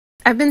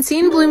I've been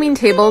seeing blooming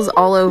tables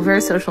all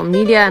over social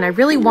media and I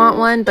really want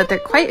one, but they're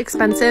quite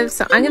expensive,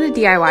 so I'm gonna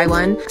DIY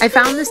one. I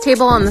found this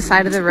table on the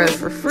side of the road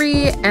for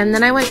free, and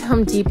then I went to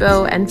Home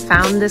Depot and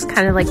found this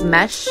kind of like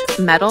mesh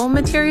metal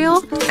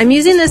material. I'm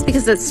using this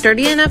because it's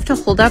sturdy enough to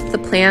hold up the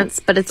plants,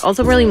 but it's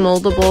also really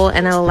moldable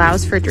and it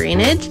allows for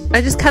drainage.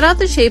 I just cut out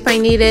the shape I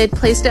needed,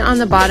 placed it on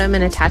the bottom,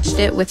 and attached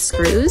it with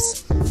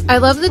screws. I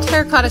love the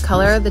terracotta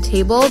color of the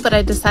table, but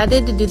I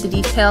decided to do the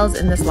details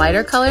in this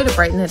lighter color to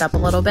brighten it up a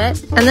little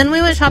bit. And then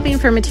we went shopping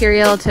for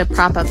material to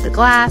prop up the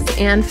glass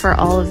and for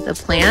all of the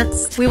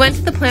plants. We went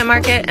to the plant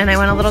market and I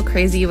went a little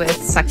crazy with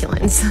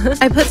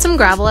succulents. I put some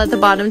gravel at the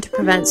bottom to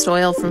prevent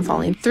soil from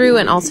falling through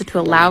and also to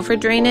allow for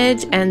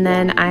drainage, and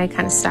then I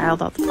kind of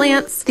styled all the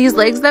plants. These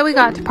legs that we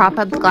got to prop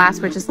up the glass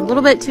were just a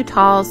little bit too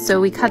tall,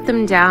 so we cut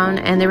them down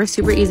and they were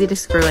super easy to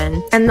screw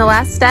in. And the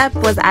last step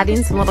was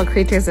adding some little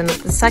creatures in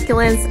with the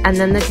succulents, and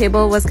then the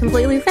table was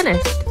completely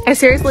finished. I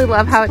seriously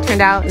love how it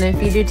turned out, and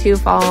if you do too,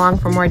 follow along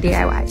for more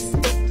DIYs.